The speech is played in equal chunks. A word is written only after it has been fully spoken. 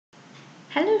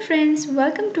Hello friends,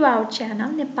 welcome to our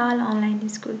channel Nepal Online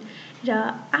School. र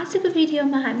आजको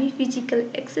भिडियोमा हामी फिजिकल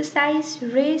एक्सरसाइज,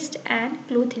 रेस्ट एन्ड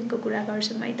क्लोथिङको कुरा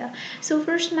गर्छौं है त। सो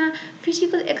फर्स्टमा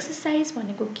फिजिकल एक्सरसाइज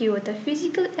भनेको के हो त?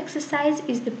 Physical exercise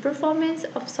is the performance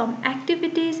of some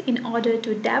activities in order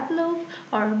to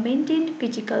develop और maintain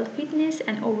physical fitness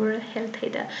and overall health है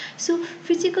त। सो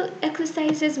फिजिकल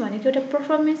एक्सरसाइजेस भनेको एउटा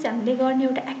परफॉर्मेंस हामीले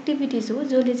गर्ने एउटा एक्टिभिटीज हो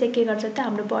जसले चाहिँ के गर्छ त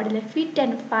हाम्रो बडीलाई फिट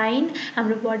एन्ड फाइन,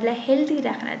 हाम्रो बडीलाई हेल्दी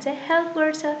राख्न चाहिँ हेल्प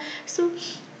गर्छ। सो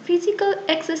फिजिकल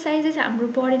एक्सरसाइजेस हाम्रो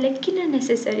बडीलाई किन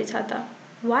नेसेसरी छ त?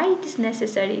 Why it is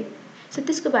necessary? So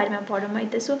त्यसको बारेमा पढौँ है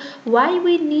त। So why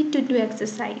we need to do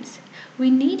exercise? We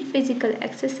need physical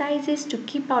exercises to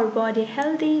keep our body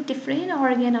healthy. Different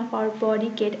organs of our body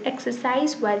get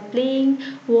exercise while playing,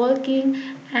 walking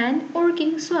and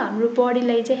working. So हाम्रो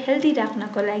बडीलाई चाहिँ healthy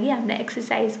राख्नको लागि हामीले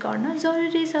एक्सरसाइज गर्न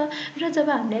जरुरी छ। र जब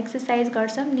हामीले एक्सरसाइज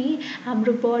गर्छौं नि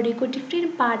हाम्रो बडीको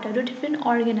डिफ्रेन्ट पार्टहरु, डिफ्रेन्ट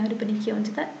अर्गनहरु पनि के हुन्छ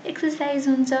त एक्सरसाइज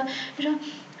हुन्छ। र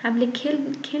हामीले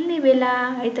खेल्ने बेला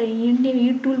है त हिँड्ने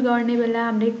हिँडडुल गर्ने बेला,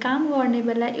 हामीले काम गर्ने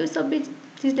बेला यो सबै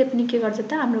चीजले पनि के गर्छ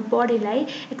त हाम्रो बडीलाई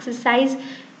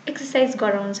एक्सरसाइज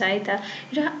गराउँछ है त।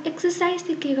 र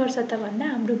एक्सरसाइजले के गर्छ त भन्दा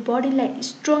हाम्रो बडीलाई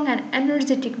स्ट्रङ एन्ड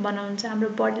एनर्जेटिक बनाउँछ, हाम्रो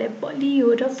बडीलाई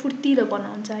बलियो र फुर्तिलो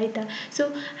बनाउँछ है त। सो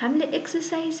हामीले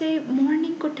एक्सरसाइज चाहिँ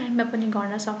मर्निङको टाइममा पनि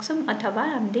गर्न सक्छौं अथवा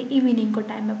हामीले इभिनिङको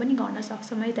टाइममा पनि गर्न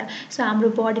सक्छौं है त। सो हाम्रो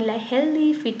बडीलाई healthy,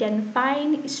 fit and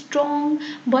fine, strong,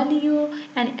 बलियो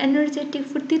एन्ड एनर्जेटिक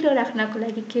फुर्तिलो राख्नको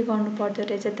लागि के गर्नु पर्दो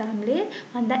रहेछ त हामीले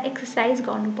भन्दा एक्सरसाइज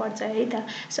गर्नुपर्छ है त।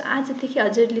 सो आजदेखि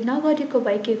हजुरले नगरेको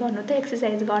भए के गर्नु त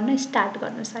एक्सरसाइज गर्न स्टार्ट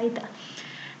गर्नुस् है त।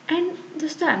 एन्ड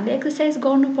जस्तो हामीले एक्सरसाइज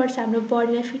गर्नुपर्छ हाम्रो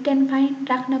बडीलाई फिट एन्ड फाइन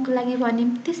राख्नको लागि भने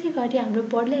त्यसैगरी हाम्रो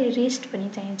बडीलाई रेस्ट पनि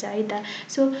चाहिन्छ है त।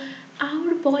 So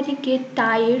our body get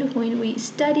tired when we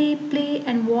study, play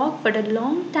and walk for a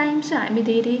long time. So हामी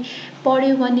धेरै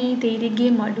पढ्यो भने, धेरै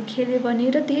गेमहरु खेल्यो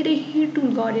भने र धेरै हिँडडुल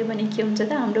गर्यो भने के हुन्छ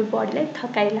त हाम्रो बडीलाई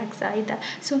थकाइ लाग्छ है त।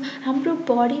 सो हाम्रो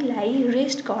बडीलाई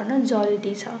रेस्ट गर्न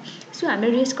जरुरी छ। सो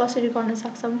हामीले रेस्ट कसरी गर्न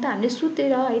सक्छौं त? हामीले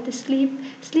सुतेर है त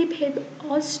sleep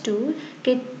help us to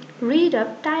get rid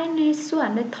of tiredness. So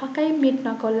हामीले थकाइ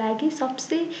मेट्नको लागि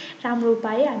सबसे राम्रो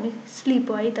उपाय हामी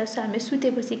स्लीप हो है त। सो हामी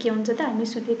सुतेपछि के हुन्छ त हामी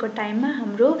सुतेको टाइममा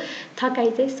हाम्रो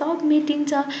थकाइ चाहिँ सब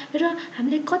मेटिन्छ। र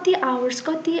हामीले कति आवर्स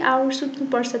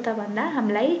सुत्नुपर्छ त भन्दा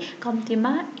हामीलाई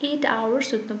कम्तीमा 8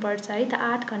 आवर्स सुत्नुपर्छ है त।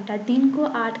 8 घण्टा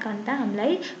दिनको 8 घण्टा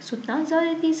हामीलाई सुत्न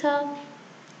जरुरी छ।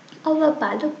 अब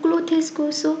पालो क्लोथेसको।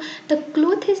 So the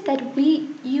clothes that we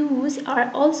use are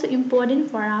also important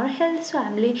for our health. So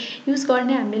हामीले युज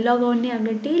गर्ने, हामीले लगाउने,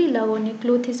 हामीले डेली लगाउने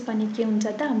क्लोथेस पनि के हुन्छ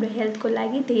त हाम्रो हेल्थको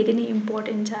लागि धेरै नै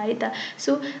इम्पोर्टेन्ट छ है त।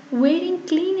 So wearing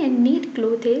clean and neat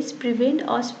clothes prevent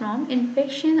us from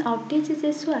infection of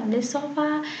diseases. So हामीले सफा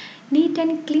निट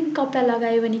एन्ड क्लिन कपडा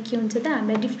लगायो भने के हुन्छ त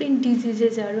हामीलाई डिफ्रेन्ट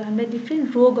डिजिजेसहरु, हामीलाई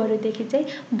डिफ्रेन्ट रोगहरुदेखि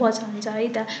चाहिँ बचाउँछ है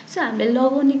त। सो हामीले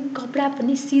लगाउने कपडा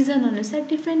पनि सिजन अनुसार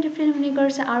डिफ्रेन्ट हुने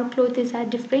गर्छ। Our clothes are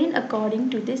different according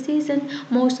to the season.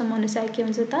 मौसम अनुसार के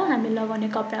हुन्छ त हामीले लगाउने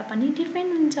कपडा पनि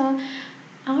डिफ्रेन्ट हुन्छ।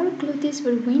 Our clothes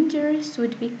for winter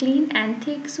should be clean and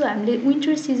thick. So हामीले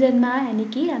विन्टर सिजनमा यानि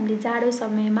कि हामीले जाडो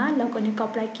समयमा लगाउने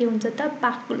कपडा के हुन्छ त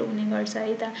बाक्लो हुने गर्छ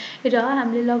है त। र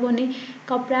हामीले लगाउने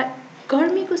कपडा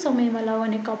गर्मीको समयमा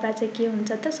लगाउने कपडा चाहिँ के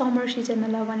हुन्छ त समर सिजनमा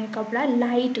लगाउने कपडा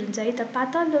लाइट हुन्छ है त,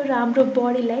 पातलो र हाम्रो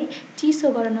बडीलाई चिसो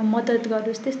गर्न मद्दत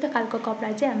गरोस् त्यस्तो खालको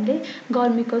कपडा चाहिँ हामीले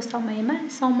गर्मीको समयमा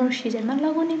समर सिजनमा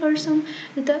लगाउने गर्छौं।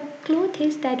 The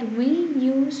clothes that we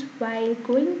use while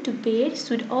going to bed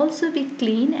should also be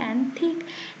clean and thick.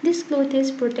 This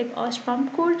clothes protect us from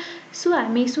cold. So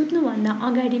हामी सुत्नुभन्दा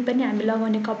अगाडि पनि हामी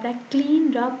लगाउने कपडा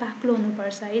क्लिन र बाक्लो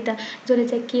हुनुपर्छ है त, जसले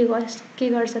चाहिँ के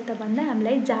गर्छ त भन्दा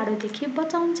हामीलाई जाडोदेखि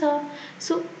बचाउँछ।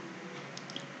 So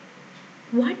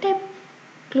what type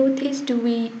clothes do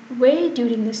we wear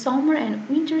during the summer and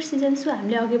winter season? So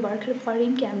हामीले अघि भर्खर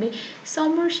पढ्यौं कि हामीले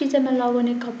समर सिजनमा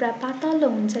लगाउने कपडा पातलो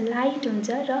हुन्छ, लाइट हुन्छ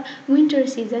र विन्टर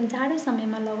सिजन जाडो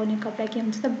समयमा लगाउने कपडा के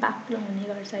हुन्छ त बाक्लो हुने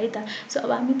गर्छ है त। सो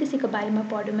अब हामी त्यसैको बारेमा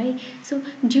पढौँ है। So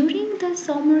during the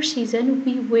summer season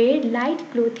we where light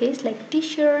clothes like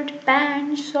T-shirt,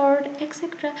 pant, short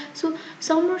etcetera. So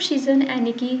summer season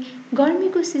यानि कि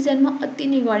गर्मीको सिजनमा अति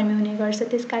नै गर्मी हुने गर्छ,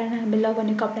 त्यसकारण हामीले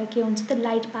लगाउने कपडा के हुन्छ त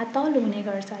लाइट पातलो हुने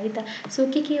गर्छ है त। सो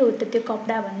के हो त त्यो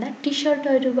कपडा भन्दा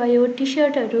टी-शर्टहरु भयो,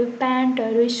 टी-शर्टहरु,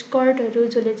 प्यान्टहरु, स्कर्टहरु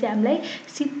जसले चाहिँ हामीलाई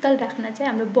शीतल राख्न चाहिँ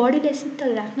हाम्रो बडीलाई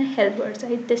शीतल राख्न हेल्प गर्छ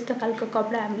है। त्यस्तो खालको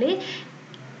कपडा हामीले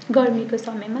गर्मीको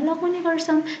समयमा लगाउने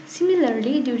गर्छौँ।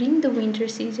 Similarly during the winter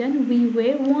season we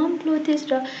where warm clothes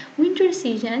र विन्टर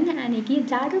सिजन यानि कि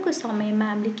जाडोको समयमा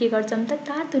हामीले के गर्छौँ त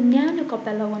तातो न्यानो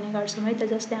कपडा लगाउने गर्छौँ है त,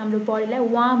 जसले हाम्रो बडीलाई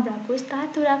वार्म राखोस्,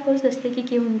 तातो राखोस्। जस्तै कि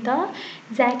के हुन्छ त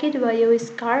ज्याकेट भयो,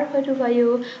 स्कार्फहरू भयो,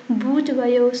 बुट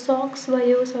भयो, सक्स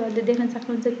भयो, सबैले देख्न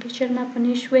सक्नुहुन्छ पिक्चरमा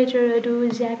पनि स्वेटरहरू,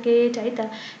 ज्याकेट है त,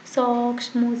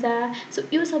 सक्स, मोजा। सो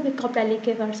यो सबै कपडाले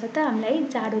के गर्छ त हामीलाई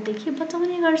जाडोदेखि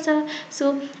बचाउने गर्छ।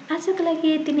 सो आजको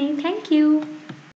लागि यति नै। Thank you.